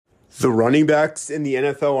The running backs in the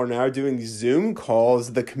NFL are now doing Zoom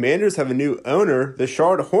calls. The Commanders have a new owner. The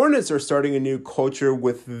Charlotte Hornets are starting a new culture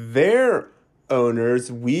with their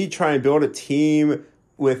owners. We try and build a team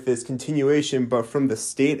with this continuation, but from the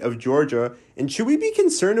state of Georgia. And should we be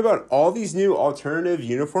concerned about all these new alternative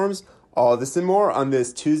uniforms? All this and more on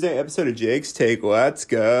this Tuesday episode of Jake's Take. Let's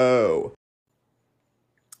go.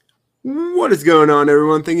 What is going on,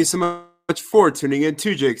 everyone? Thank you so much for tuning in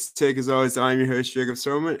to Jake's Take. As always, I'm your host, Jacob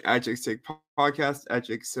Silverman, at Jake's Take Podcast, at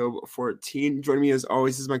JakeSilb14. Joining me, as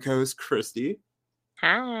always, is my co-host, Christy.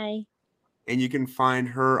 Hi. And you can find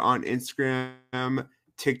her on Instagram,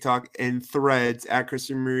 TikTok, and Threads at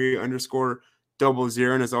Christy_00.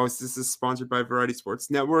 And as always, this is sponsored by Variety Sports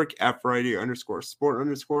Network at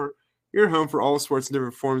Variety_Sport_. Your home for all sports in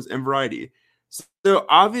different forms and variety. So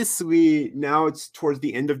obviously now it's towards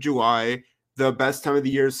the end of July. The best time of the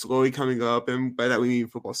year is slowly coming up, and by that we mean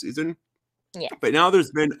football season. Yeah. But now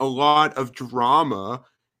there's been a lot of drama,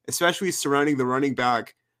 especially surrounding the running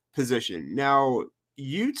back position. Now,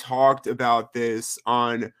 you talked about this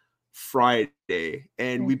on Friday,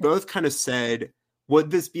 and we both kind of said,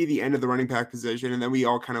 would this be the end of the running back position? And then we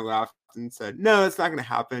all kind of laughed and said, no, it's not going to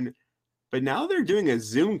happen. But now they're doing a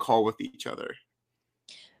Zoom call with each other.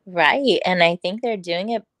 Right. And I think they're doing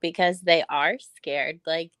it because they are scared.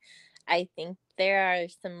 Like, I think there are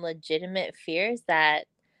some legitimate fears that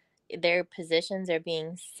their positions are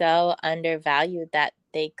being so undervalued that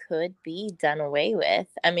they could be done away with.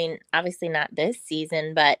 I mean, obviously not this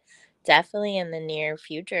season, but definitely in the near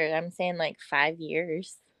future. I'm saying like 5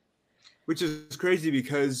 years. Which is crazy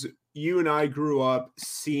because you and I grew up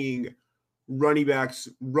seeing running backs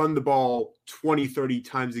run the ball 20, 30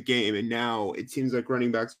 times a game. And now it seems like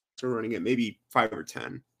running backs are running it maybe 5 or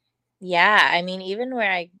 10. Yeah. I mean, even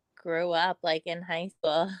where I grew up, like in high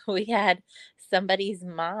school, we had somebody's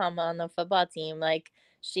mom on the football team. Like,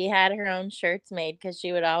 she had her own shirts made because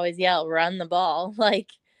she would always yell, run the ball. Like,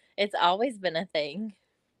 it's always been a thing.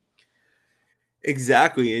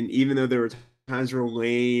 Exactly. And even though there were times where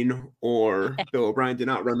Lane or Bill O'Brien did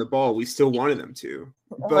not run the ball, we still wanted them to.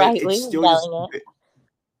 But Right. We it's were still just yelling it.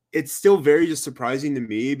 it's still very just surprising to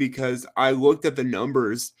me because I looked at the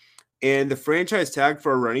numbers and the franchise tag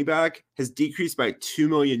for a running back has decreased by $2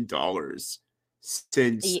 million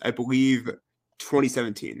since, I believe,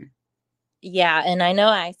 2017. Yeah, and I know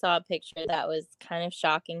I saw a picture that was kind of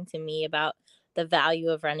shocking to me about the value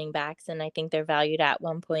of running backs, and I think they're valued at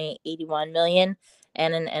 1.81 million,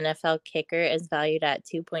 and an NFL kicker is valued at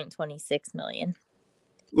 2.26 million.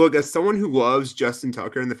 Look, as someone who loves Justin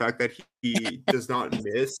Tucker and the fact that he does not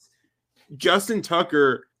miss, Justin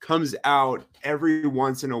Tucker comes out every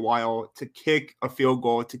once in a while to kick a field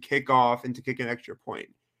goal, to kick off, and to kick an extra point.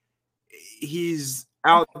 He's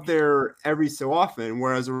out there every so often,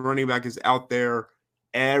 whereas a running back is out there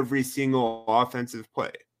every single offensive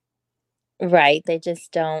play. Right, they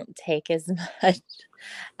just don't take as much,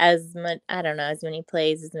 I don't know, as many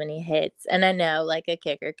plays, as many hits. And I know like a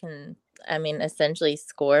kicker can, I mean, essentially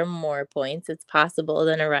score more points. It's possible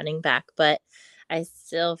than a running back, but I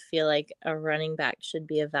still feel like a running back should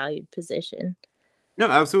be a valued position. No,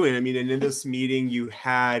 absolutely. I mean, and in this meeting, you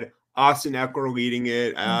had Austin Eckler leading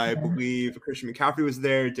it. I believe Christian McCaffrey was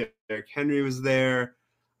there. Derrick Henry was there.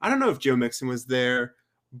 I don't know if Joe Mixon was there,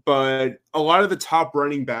 but a lot of the top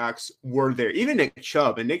running backs were there. Even Nick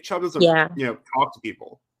Chubb, and Nick Chubb doesn't, talk to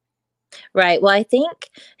people. Right. Well, I think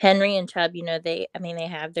Henry and Chubb, they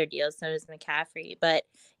have their deals, so does McCaffrey, but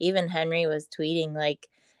even Henry was tweeting like,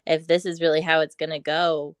 if this is really how it's going to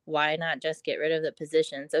go, why not just get rid of the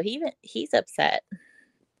position? So he's upset.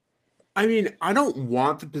 I mean, I don't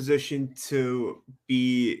want the position to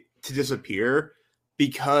disappear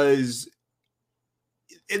because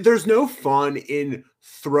there's no fun in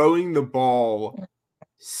throwing the ball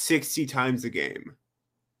 60 times a game.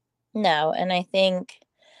 No, and I think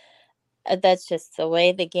that's just the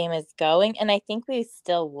way the game is going. And I think we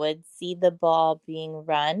still would see the ball being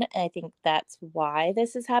run. I think that's why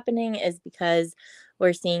this is happening, is because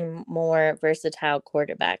we're seeing more versatile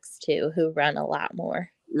quarterbacks too, who run a lot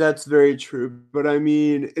more. That's very true. But I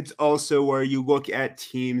mean, it's also where you look at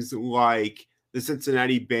teams like the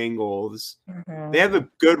Cincinnati Bengals. They have a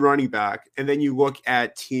good running back. And then you look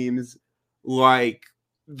at teams like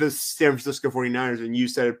the San Francisco 49ers, and you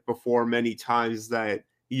said it before many times that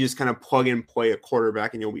you just kind of plug and play a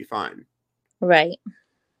quarterback and you'll be fine. Right.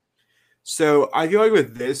 So I feel like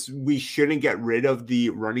with this, we shouldn't get rid of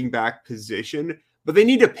the running back position, but they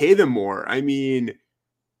need to pay them more. I mean,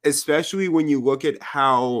 especially when you look at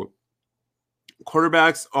how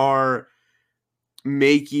quarterbacks are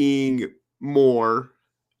making more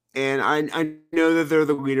And I know that they're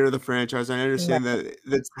the leader of the franchise. I understand Right. that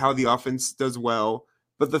that's how the offense does well.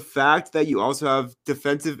 But the fact that you also have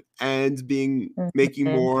defensive ends making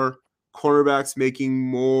Mhm. more, cornerbacks making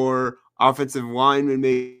more, offensive linemen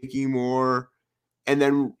making more, and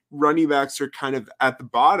then running backs are kind of at the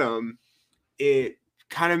bottom, it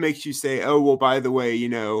kind of makes you say, oh, well, by the way,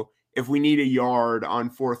 if we need a yard on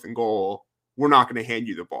 4th and goal, we're not going to hand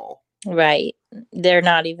you the ball. Right. They're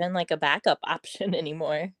not even like a backup option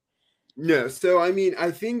anymore. No. So, I mean,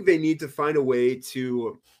 I think they need to find a way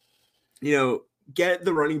to, you know, get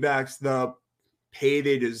the running backs the pay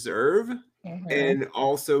they deserve. Mhm. And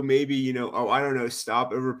also maybe, oh, I don't know,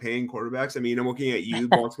 stop overpaying quarterbacks. I mean, I'm looking at you,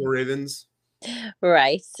 Baltimore Ravens.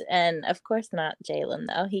 Right, and of course not Jalen,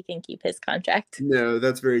 though, he can keep his contract. No,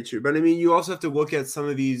 that's very true. But I mean, you also have to look at some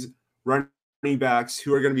of these running backs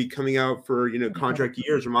who are going to be coming out for, Mhm. contract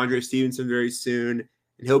years. Ramondre Stevenson very soon,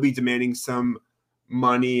 and he'll be demanding some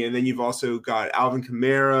money. And then you've also got Alvin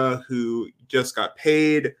Kamara, who just got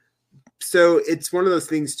paid. So it's one of those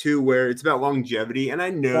things too where it's about longevity. And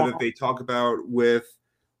I know that Yeah. they talk about with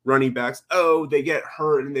running backs, oh, they get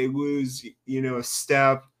hurt and they lose, a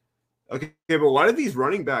step. Okay, but a lot of these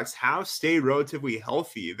running backs have stayed relatively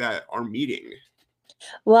healthy that are meeting.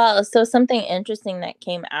 Well, so something interesting that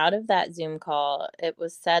came out of that Zoom call, it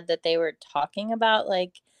was said that they were talking about,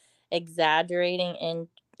 like, exaggerating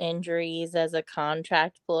injuries as a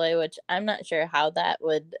contract ploy, which I'm not sure how that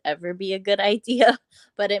would ever be a good idea,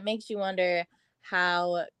 but it makes you wonder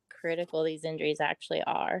how critical these injuries actually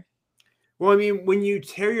are. Well, I mean, when you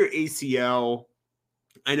tear your ACL,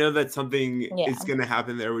 I know that something is Yeah, going to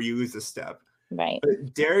happen there where you lose a step. right.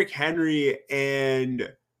 But Derrick Henry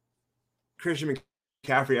and Christian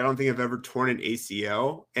McCaffrey, I don't think have ever torn an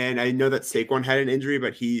ACL. And I know that Saquon had an injury,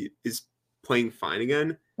 but he is playing fine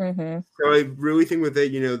again. Mhm. So I really think with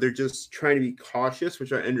it, they're just trying to be cautious,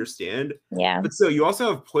 which I understand. Yeah. But still, you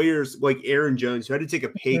also have players like Aaron Jones who had to take a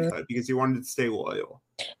pay Mhm. cut because he wanted to stay loyal.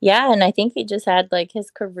 Yeah, and I think he just had, like,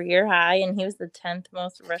 his career high, and he was the 10th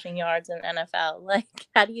most rushing yards in NFL. Like,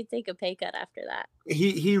 how do you take a pay cut after that?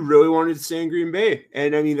 He really wanted to stay in Green Bay.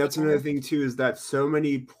 And I mean, that's another Yeah. thing too, is that so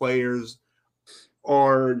many players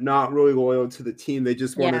are not really loyal to the team. They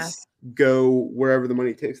just want Yeah, to go wherever the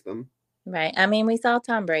money takes them. right. I mean, we saw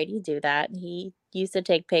Tom Brady do that. He used to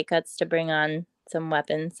take pay cuts to bring on some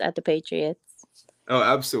weapons at the Patriots. Oh,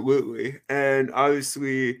 absolutely. And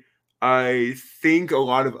obviously, I think a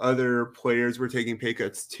lot of other players were taking pay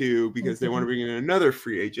cuts too because they want Mhm. to bring in another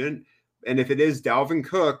free agent. And if it is Dalvin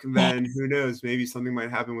Cook, then who knows? Maybe something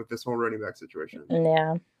might happen with this whole running back situation.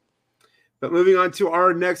 Yeah. But moving on to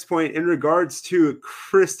our next point in regards to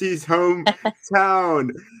Christie's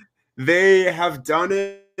hometown, they have done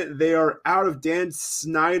it. They are out of Dan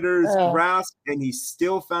Snyder's Oh. grasp, and he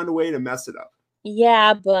still found a way to mess it up.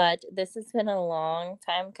 Yeah, but this has been a long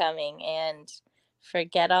time coming, and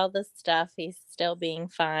forget all the stuff, he's still being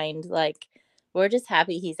fined, like, we're just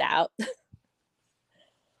happy he's out.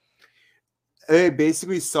 I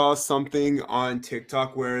basically saw something on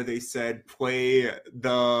TikTok where they said play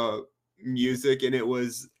the music, and it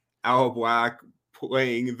was Al Black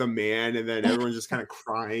playing The Man, and then everyone's just kind of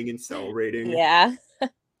crying and celebrating. Yeah.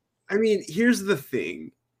 I mean, here's the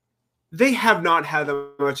thing. They have not had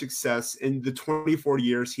that much success in the 24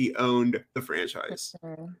 years he owned the franchise.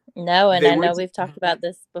 No, and They I know went we've talked about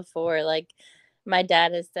this before, like, my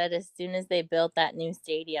dad has said as soon as they built that new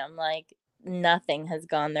stadium, like, nothing has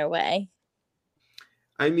gone their way.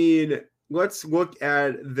 I mean, let's look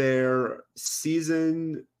at their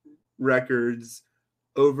season records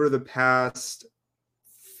over the past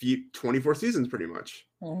 24 seasons, pretty much.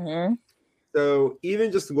 Mhm. So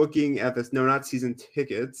even just looking at this, no, not season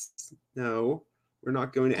tickets. No, we're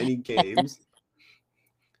not going to any games.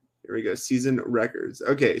 Here we go. Season records.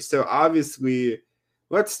 Okay, so obviously,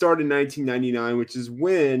 let's start in 1999, which is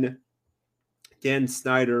when Dan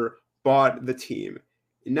Snyder bought the team.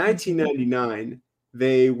 In Mhm. 1999,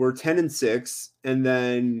 they were 10-6, and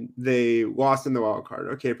then they lost in the wild card.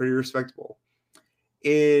 Okay, pretty respectable.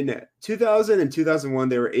 In 2000 and 2001,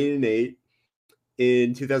 they were 8-8.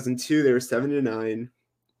 In 2002, they were 7-9.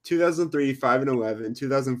 2003, 5-11.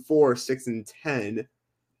 2004, 6-10.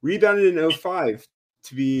 Rebounded in 05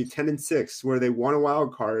 to be 10-6, where they won a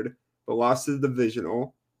wild card but lost to the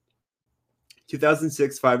divisional.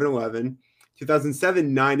 2006, 5-11.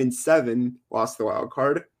 2007, 9-7, lost the wild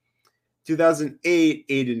card. 2008,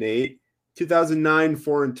 8-8. 2009,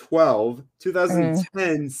 4-12. Mm.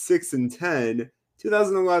 2010, 6-10.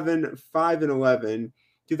 2011, 5-11.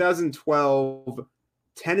 2012,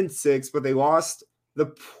 10-6, but they lost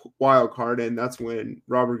the wild card, and that's when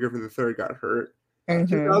Robert Griffin III got hurt. Mm-hmm.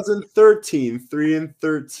 2013,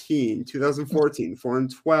 3-13. 2014,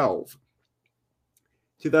 4-12.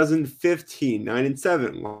 2015,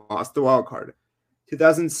 9-7, lost the wild card.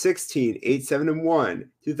 2016, 8-7-1.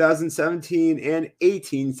 2017 and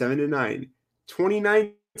 18, 7-9.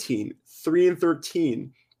 2019,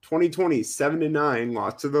 3-13. 2020, 7-9,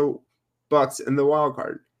 lost to the Bucks in the wild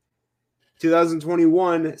card.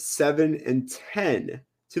 2021, 7-10.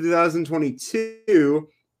 2022,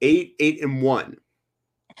 8-1.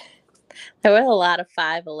 There were a lot of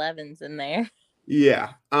 5-11s in there.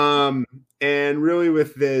 Yeah. And really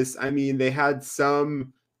with this, I mean, they had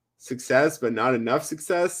some success, but not enough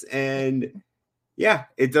success. And yeah,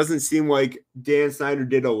 it doesn't seem like Dan Snyder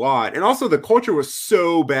did a lot. And also the culture was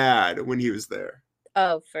so bad when he was there.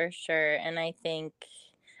 Oh, for sure. And I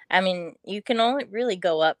mean, you can only really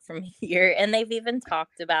go up from here. And they've even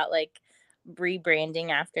talked about like rebranding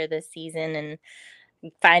after this season and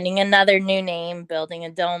finding another new name, building a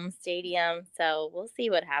dome stadium. So we'll see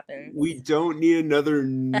what happens. We don't need another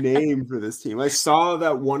name for this team. I saw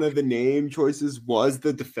that one of the name choices was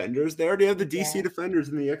the Defenders. They already have the DC Defenders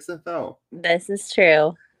in the XFL. This is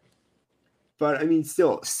true. But I mean,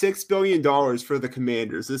 still, $6 billion for the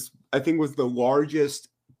Commanders. This, I think, was the largest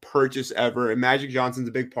purchase ever. And Magic Johnson's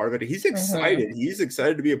a big part of it. He's excited. Mm-hmm. He's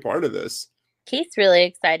excited to be a part of this. He's really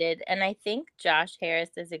excited. And I think Josh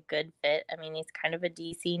Harris is a good fit. I mean, he's kind of a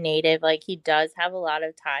DC native. Like, he does have a lot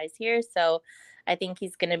of ties here. So I think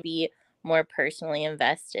he's going to be more personally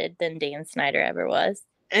invested than Dan Snyder ever was.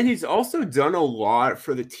 And he's also done a lot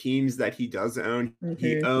for the teams that he does own. Mm-hmm.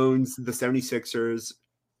 He owns the 76ers.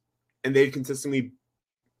 And they've consistently,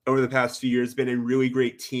 over the past few years, been a really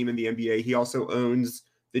great team in the NBA. He also owns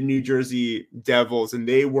the New Jersey Devils, and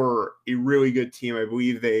they were a really good team. I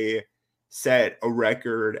believe they set a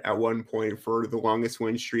record at one point for the longest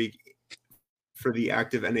win streak for the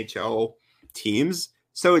active NHL teams.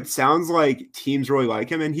 So it sounds like teams really like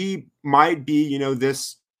him, and he might be, you know,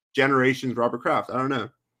 this generation's Robert Kraft. I don't know.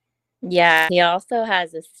 Yeah, he also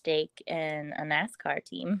has a stake in a NASCAR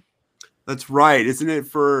team. That's right. Isn't it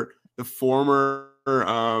for the former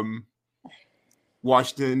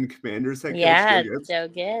Washington Commanders head coach? Yeah, Joe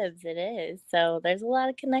Gibbs, it is. So there's a lot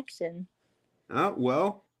of connection. Oh,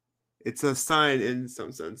 well, it's a sign in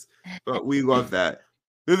some sense, but we love that.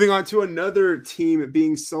 Moving on to another team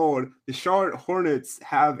being sold. The Charlotte Hornets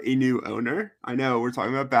have a new owner. I know, we're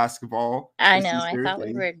talking about basketball. I know, I thought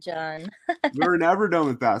we were done. We're never done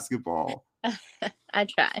with basketball. I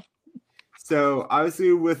try. So,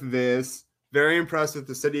 obviously, with this, very impressed with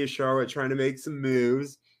the city of Charlotte trying to make some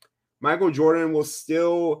moves. Michael Jordan will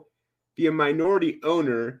still be a minority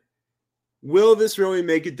owner. Will this really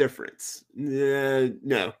make a difference?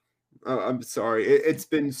 No. I'm sorry. It's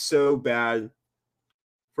been so bad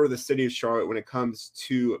for the city of Charlotte when it comes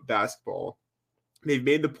to basketball. They've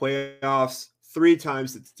made the playoffs 3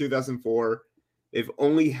 times since 2004. They've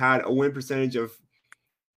only had a win percentage of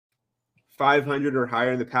 500 or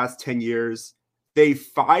higher in the past 10 years. They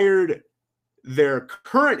fired their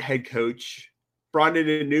current head coach, brought in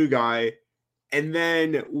a new guy, and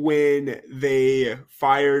then when they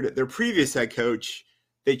fired their previous head coach,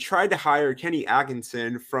 they tried to hire Kenny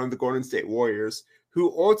Atkinson from the Golden State Warriors,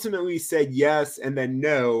 who ultimately said yes and then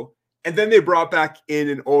no, and then they brought back in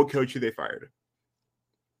an old coach who they fired.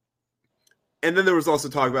 And then there was also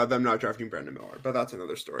talk about them not drafting Brandon Miller, but that's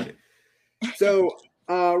another story. So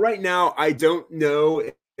right now, I don't know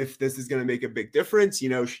if this is going to make a big difference. You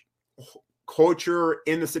know, culture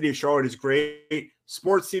in the city of Charlotte is great.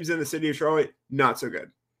 Sports teams in the city of Charlotte, not so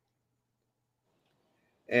good.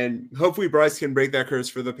 And hopefully Bryce can break that curse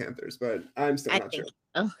for the Panthers, but I'm still not sure.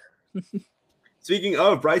 So. Speaking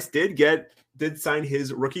of, Bryce did sign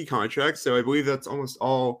his rookie contract, so I believe that's almost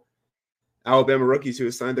all Alabama rookies who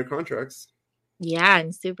have signed their contracts. Yeah,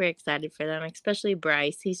 I'm super excited for them, especially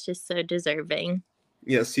Bryce. He's just so deserving.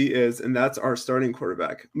 Yes, he is, and that's our starting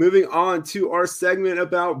quarterback. Moving on to our segment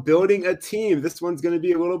about building a team. This one's going to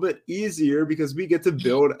be a little bit easier because we get to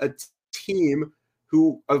build a team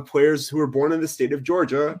of players who were born in the state of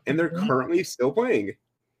Georgia, and they're currently still playing.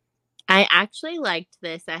 I actually liked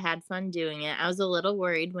this. I had fun doing it. I was a little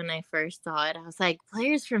worried when I first saw it. I was like,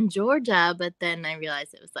 players from Georgia, but then I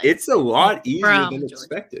realized it was like it's a lot easier than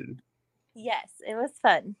expected. Yes, it was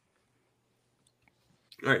fun.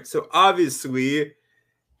 All right, so obviously,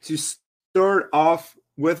 to start off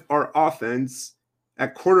with our offense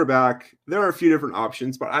at quarterback, there are a few different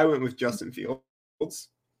options, but I went with Justin Fields.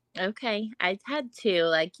 Okay, I had 2,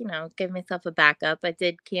 like, you know, give myself a backup. I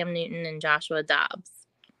did Cam Newton and Joshua Dobbs.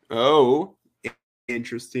 Oh,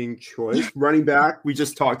 interesting choice. Running back, we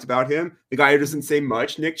just talked about him. The guy who doesn't say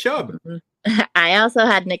much, Nick Chubb. I also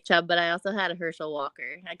had Nick Chubb, but I also had Herschel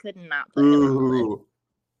Walker. I could not put him on the list. Ooh,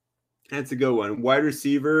 that's a good one. Wide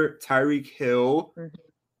receiver, Tyreek Hill. Mhm. I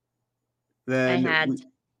Then had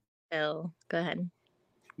Hill. Go ahead.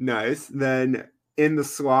 nice. Then in the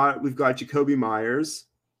slot, we've got Jacoby Myers,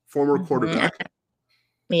 former quarterback.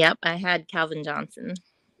 Yep, I had Calvin Johnson.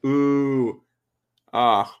 Ooh.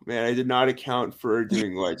 Ah, man, I did not account for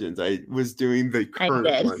doing legends. I was doing the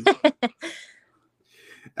current one.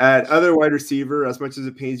 At other wide receiver, as much as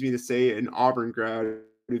it pains me to say, an Auburn grad,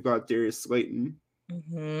 we've got Darius Slayton.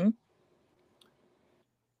 Mm-hmm.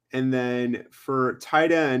 And then for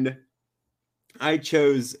tight end, I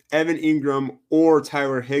chose Evan Ingram or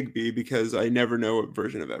Tyler Higbee because I never know what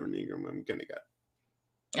version of Evan Ingram I'm going to get.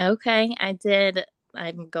 Okay,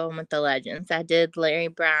 I'm going with the legends. I did Larry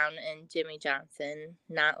Brown and Jimmy Johnson.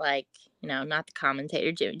 Not like, not the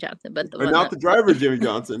commentator Jimmy Johnson, but the Or one not the driver, Jimmy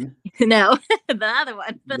Johnson. No, the other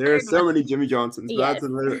one. There are so many Jimmy Johnsons, but Yes. that's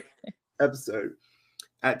another episode.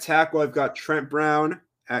 At tackle, I've got Trent Brown.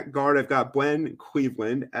 At guard, I've got Gwen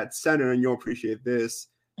Cleveland. At center, and you'll appreciate this,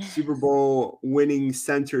 Super Bowl winning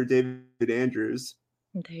center David Andrews.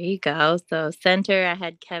 There you go. So center, I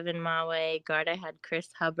had Kevin Mawe. Guard, I had Chris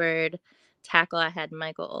Hubbard. Tackle, I had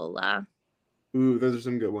Michael Ola. Ooh, those are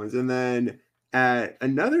some good ones. And then at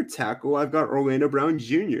another tackle, I've got Orlando Brown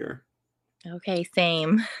Jr. Okay,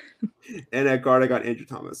 same. And at guard, I got Andrew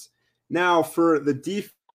Thomas. Now for the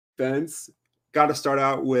defense, got to start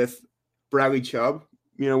out with Bradley Chubb.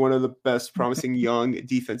 One of the best promising young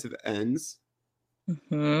defensive ends.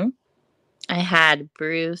 Mm-hmm. I had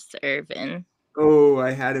Bruce Irvin. Oh,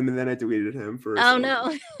 I had him and then I deleted him for. Oh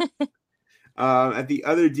no. At the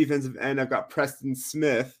other defensive end, I've got Preston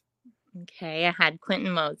Smith. Okay, I had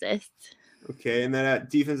Quentin Moses. Okay, and then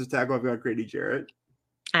at defensive tackle, I've got Grady Jarrett.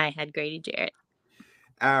 I had Grady Jarrett.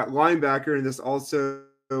 At linebacker, and this also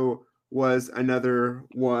was another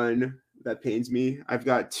one that pains me. I've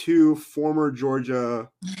got two former Georgia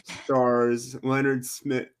stars, Leonard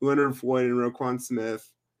Floyd and Roquan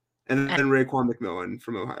Smith, and then Raekwon McMillan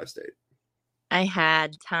from Ohio State. I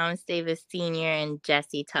had Thomas Davis Sr. and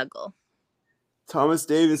Jesse Tuggle. Thomas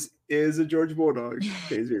Davis is a Georgia Bulldog.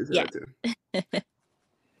 Pains me to say that too.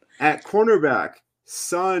 At cornerback,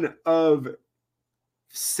 son of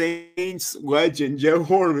Saints legend Joe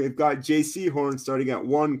Horn, we've got J.C. Horn starting at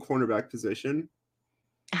one cornerback position.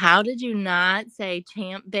 How did you not say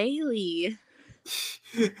Champ Bailey?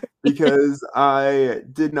 Because I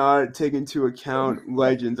did not take into account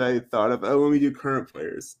legends. I thought of, let me do current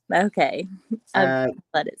players. Okay.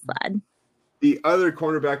 Let it slide. The other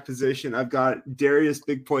cornerback position, I've got Darius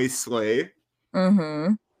Big Play Slay.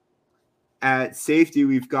 Mm-hmm. At safety,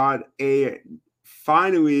 we've got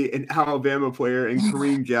finally an Alabama player in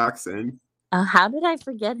Kareem Jackson. How did I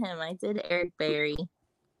forget him? I did Eric Berry.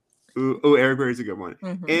 Oh, Eric Berry's a good one.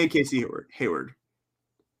 Mm-hmm. And Casey Hayward.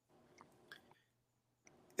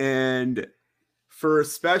 And for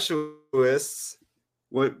specialists,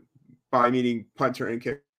 by meaning punter and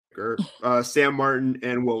kicker, Sam Martin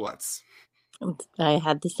and Will Lutz. I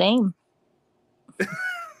had the same.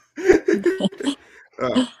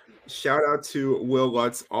 Shout out to Will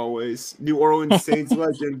Lutz always. New Orleans Saints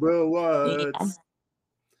legend, Will Lutz.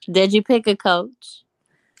 Yeah. Did you pick a coach?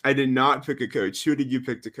 I did not pick a coach. Who did you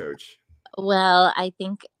pick to coach? Well, I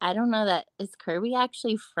don't know that. Is Kirby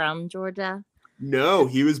actually from Georgia? No,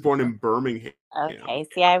 he was born in Birmingham. Okay,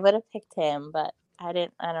 see, I would have picked him, but I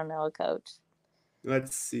don't know a coach.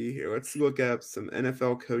 Let's see here. Let's look up some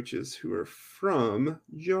NFL coaches who are from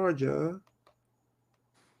Georgia.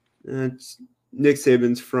 Nick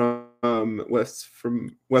Saban's from West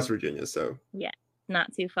Virginia, so yeah,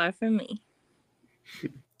 not too far from me.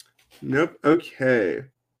 Nope. Okay.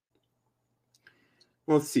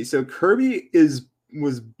 Well, let's see. So Kirby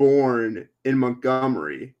was born in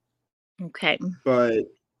Montgomery. Okay. But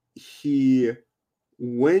he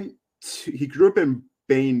grew up in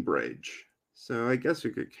Bainbridge. So I guess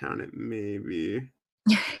we could count it maybe.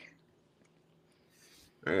 All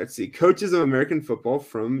right, let's see. Coaches of American football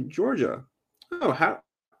from Georgia. Oh, how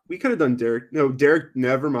we could have done Derek. No, Derek,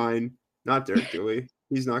 never mind. Not Derek Dooley.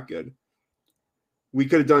 He's not good. We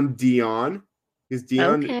could have done Dion. Is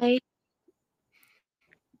Dion okay?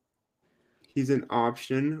 He's an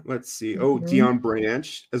option. Let's see. Oh, Dion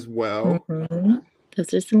Branch as well. Mm-hmm.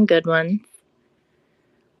 Those are some good ones.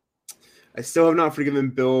 I still have not forgiven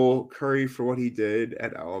Bill Curry for what he did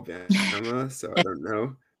at Alabama, so I don't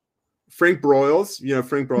know. Frank Broyles,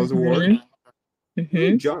 Frank Broyles Award.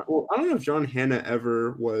 Mm-hmm. I don't know if John Hanna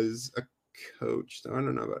ever was a coach, though. I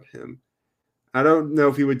don't know about him. I don't know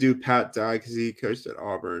if he would do Pat Dye because he coached at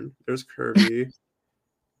Auburn. There's Kirby.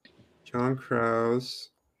 John Krause.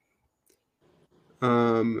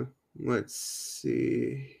 Let's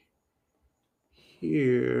see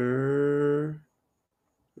here.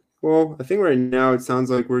 Well, I think right now it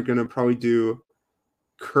sounds like we're gonna probably do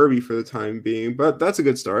Kirby for the time being, but that's a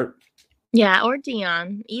good start. Yeah, or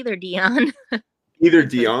Dion. Either Dion. Either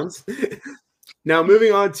Dion's. Now,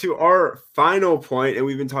 moving on to our final point, and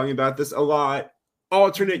we've been talking about this a lot,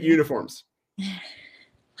 alternate uniforms.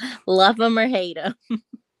 Love them or hate them.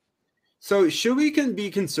 So should we be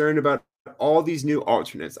concerned about all these new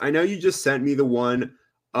alternates? I know you just sent me the one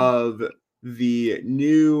of the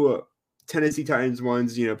new Tennessee Titans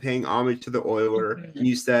ones, paying homage to the Oiler, and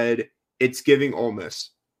you said it's giving Ole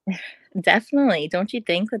Miss. Definitely. Don't you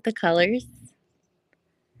think, with the colors?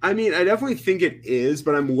 I mean, I definitely think it is,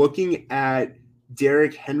 but I'm looking at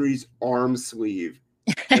Derrick Henry's arm sleeve,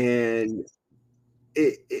 and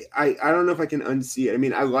I don't know if I can unsee it. I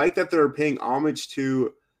mean, I like that they're paying homage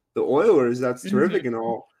to the Oilers. That's terrific and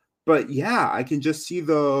all. But yeah, I can just see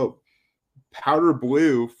the powder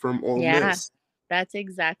blue from Ole Miss. That's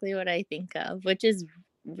exactly what I think of, which is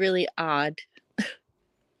really odd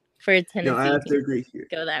for a Tennessee. No, I have to agree here.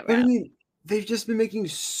 Go that route. But I mean, they've just been making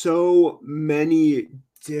so many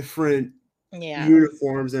different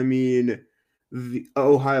uniforms. I mean, the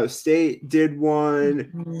Ohio State did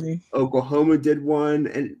one, Oklahoma did one,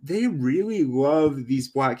 and they really love these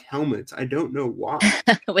black helmets. I don't know why.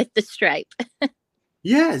 With the stripe.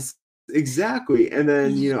 Yes, exactly. And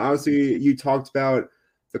then, obviously you talked about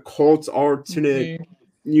the Colts alternate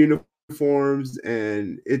uniforms,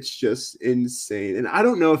 and it's just insane. And I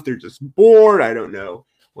don't know if they're just bored. I don't know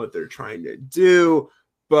what they're trying to do,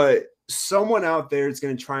 but someone out there is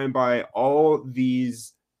going to try and buy all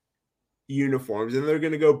these uniforms, and they're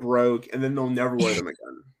going to go broke, and then they'll never wear them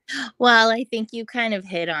again. Well, I think you kind of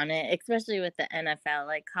hit on it, especially with the NFL.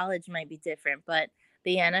 Like, college might be different, but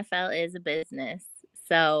the NFL is a business.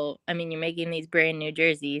 So, I mean, you're making these brand new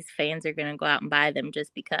jerseys. Fans are going to go out and buy them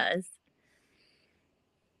just because.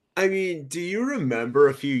 I mean, do you remember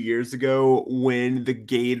a few years ago when the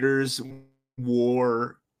Gators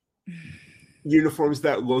wore uniforms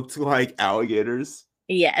that looked like alligators?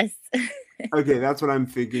 Yes. Okay, that's what I'm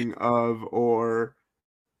thinking of.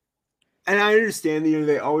 And I understand that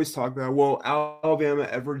they always talk about, will Alabama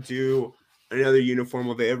ever do another uniform?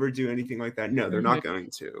 Will they ever do anything like that? No, they're not going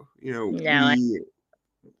to. We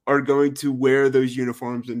are going to wear those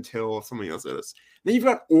uniforms until somebody else does. Then you've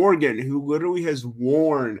got Oregon, who literally has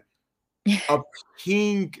worn a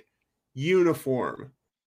pink uniform.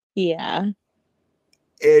 Yeah.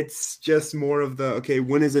 It's just more of the, okay,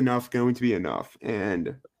 when is enough going to be enough?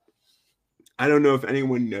 And I don't know if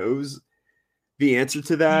anyone knows the answer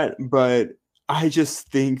to that, but I just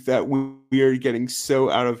think that we are getting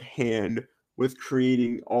so out of hand with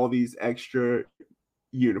creating all these extra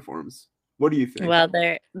uniforms. What do you think? Well,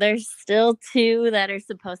 there's still two that are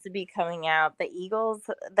supposed to be coming out. The Eagles,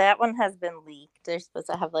 that one has been leaked. They're supposed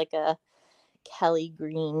to have like a Kelly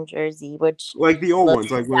green jersey, which like the old ones,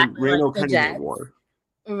 like when Randall Cunningham wore.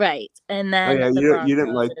 Right. And then you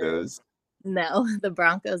didn't like those. No, the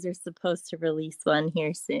Broncos are supposed to release one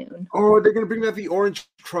here soon. Oh, they're going to bring back the orange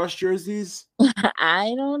crush jerseys?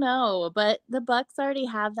 I don't know, but the Bucks already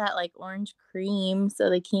have that like orange cream, so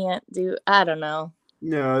they can't do, I don't know.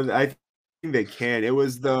 No, I think they can. It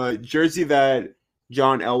was the jersey that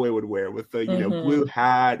John Elway would wear with the, blue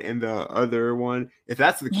hat and the other one. If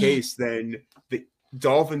that's the case, then the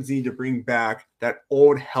Dolphins need to bring back that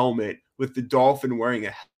old helmet with the dolphin wearing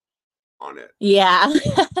a helmet on it. Yeah.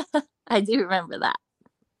 I do remember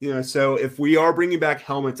that. So if we are bringing back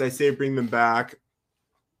helmets, I say bring them back.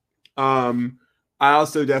 I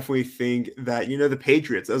also definitely think that, the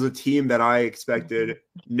Patriots, as a team that I expected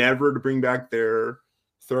never to bring back their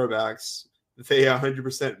throwbacks, they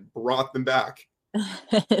 100% brought them back.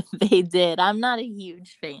 They did. I'm not a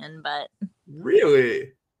huge fan, but.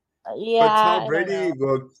 Really? Yeah. But Tom Brady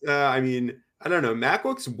looked, I don't know. Mac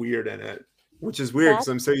looks weird in it, which is weird because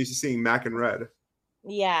I'm so used to seeing Mac in red.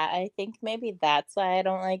 Yeah, I think maybe that's why I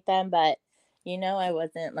don't like them. But, I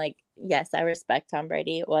wasn't like, yes, I respect Tom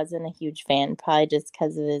Brady. It wasn't a huge fan, probably just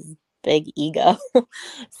because of his big ego.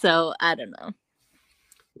 So, I don't know.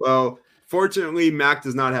 Well, fortunately, Mac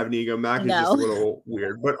does not have an ego. Mac is just a little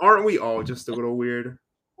weird. But aren't we all just a little weird?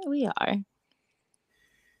 We are.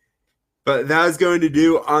 But that is going to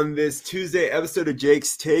do on this Tuesday episode of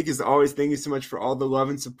Jake's Take. As always, thank you so much for all the love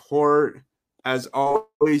and support. As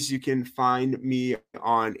always, you can find me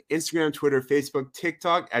on Instagram, Twitter, Facebook,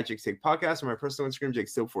 TikTok at Jake's Take Podcast, or my personal Instagram,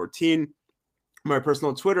 JakeStill14. My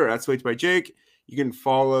personal Twitter at Swayed by Jake. You can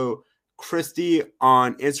follow Christy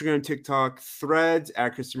on Instagram, TikTok, Threads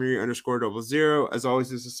at Christy Marie _00. As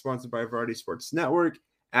always, this is sponsored by Variety Sports Network.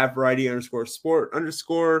 at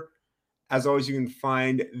variety_sport_. As always, you can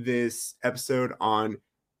find this episode on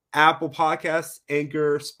Apple Podcasts,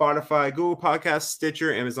 Anchor, Spotify, Google Podcasts,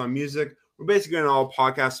 Stitcher, Amazon Music. We're basically on all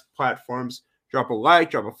podcast platforms. Drop a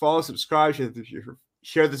like, drop a follow, subscribe,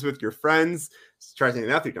 share this with your friends. Let's try saying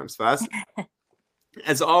that 3 times fast.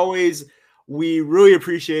 As always, we really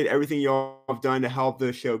appreciate everything y'all have done to help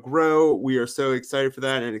the show grow. We are so excited for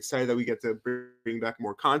that and excited that we get to bring back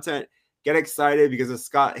more content. Get excited because, as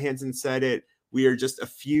Scott Hansen said it, we are just a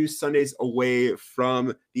few Sundays away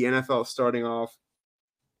from the NFL starting off.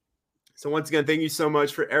 So once again, thank you so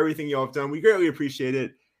much for everything y'all have done. We greatly appreciate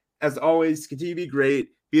it. As always, continue to be great.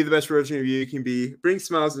 Be the best version of you can be. Bring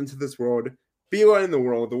smiles into this world. Be light in the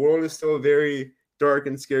world. The world is still a very dark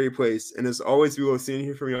and scary place. And as always, we will see you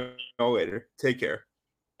here from y'all later. Take care.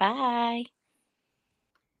 Bye.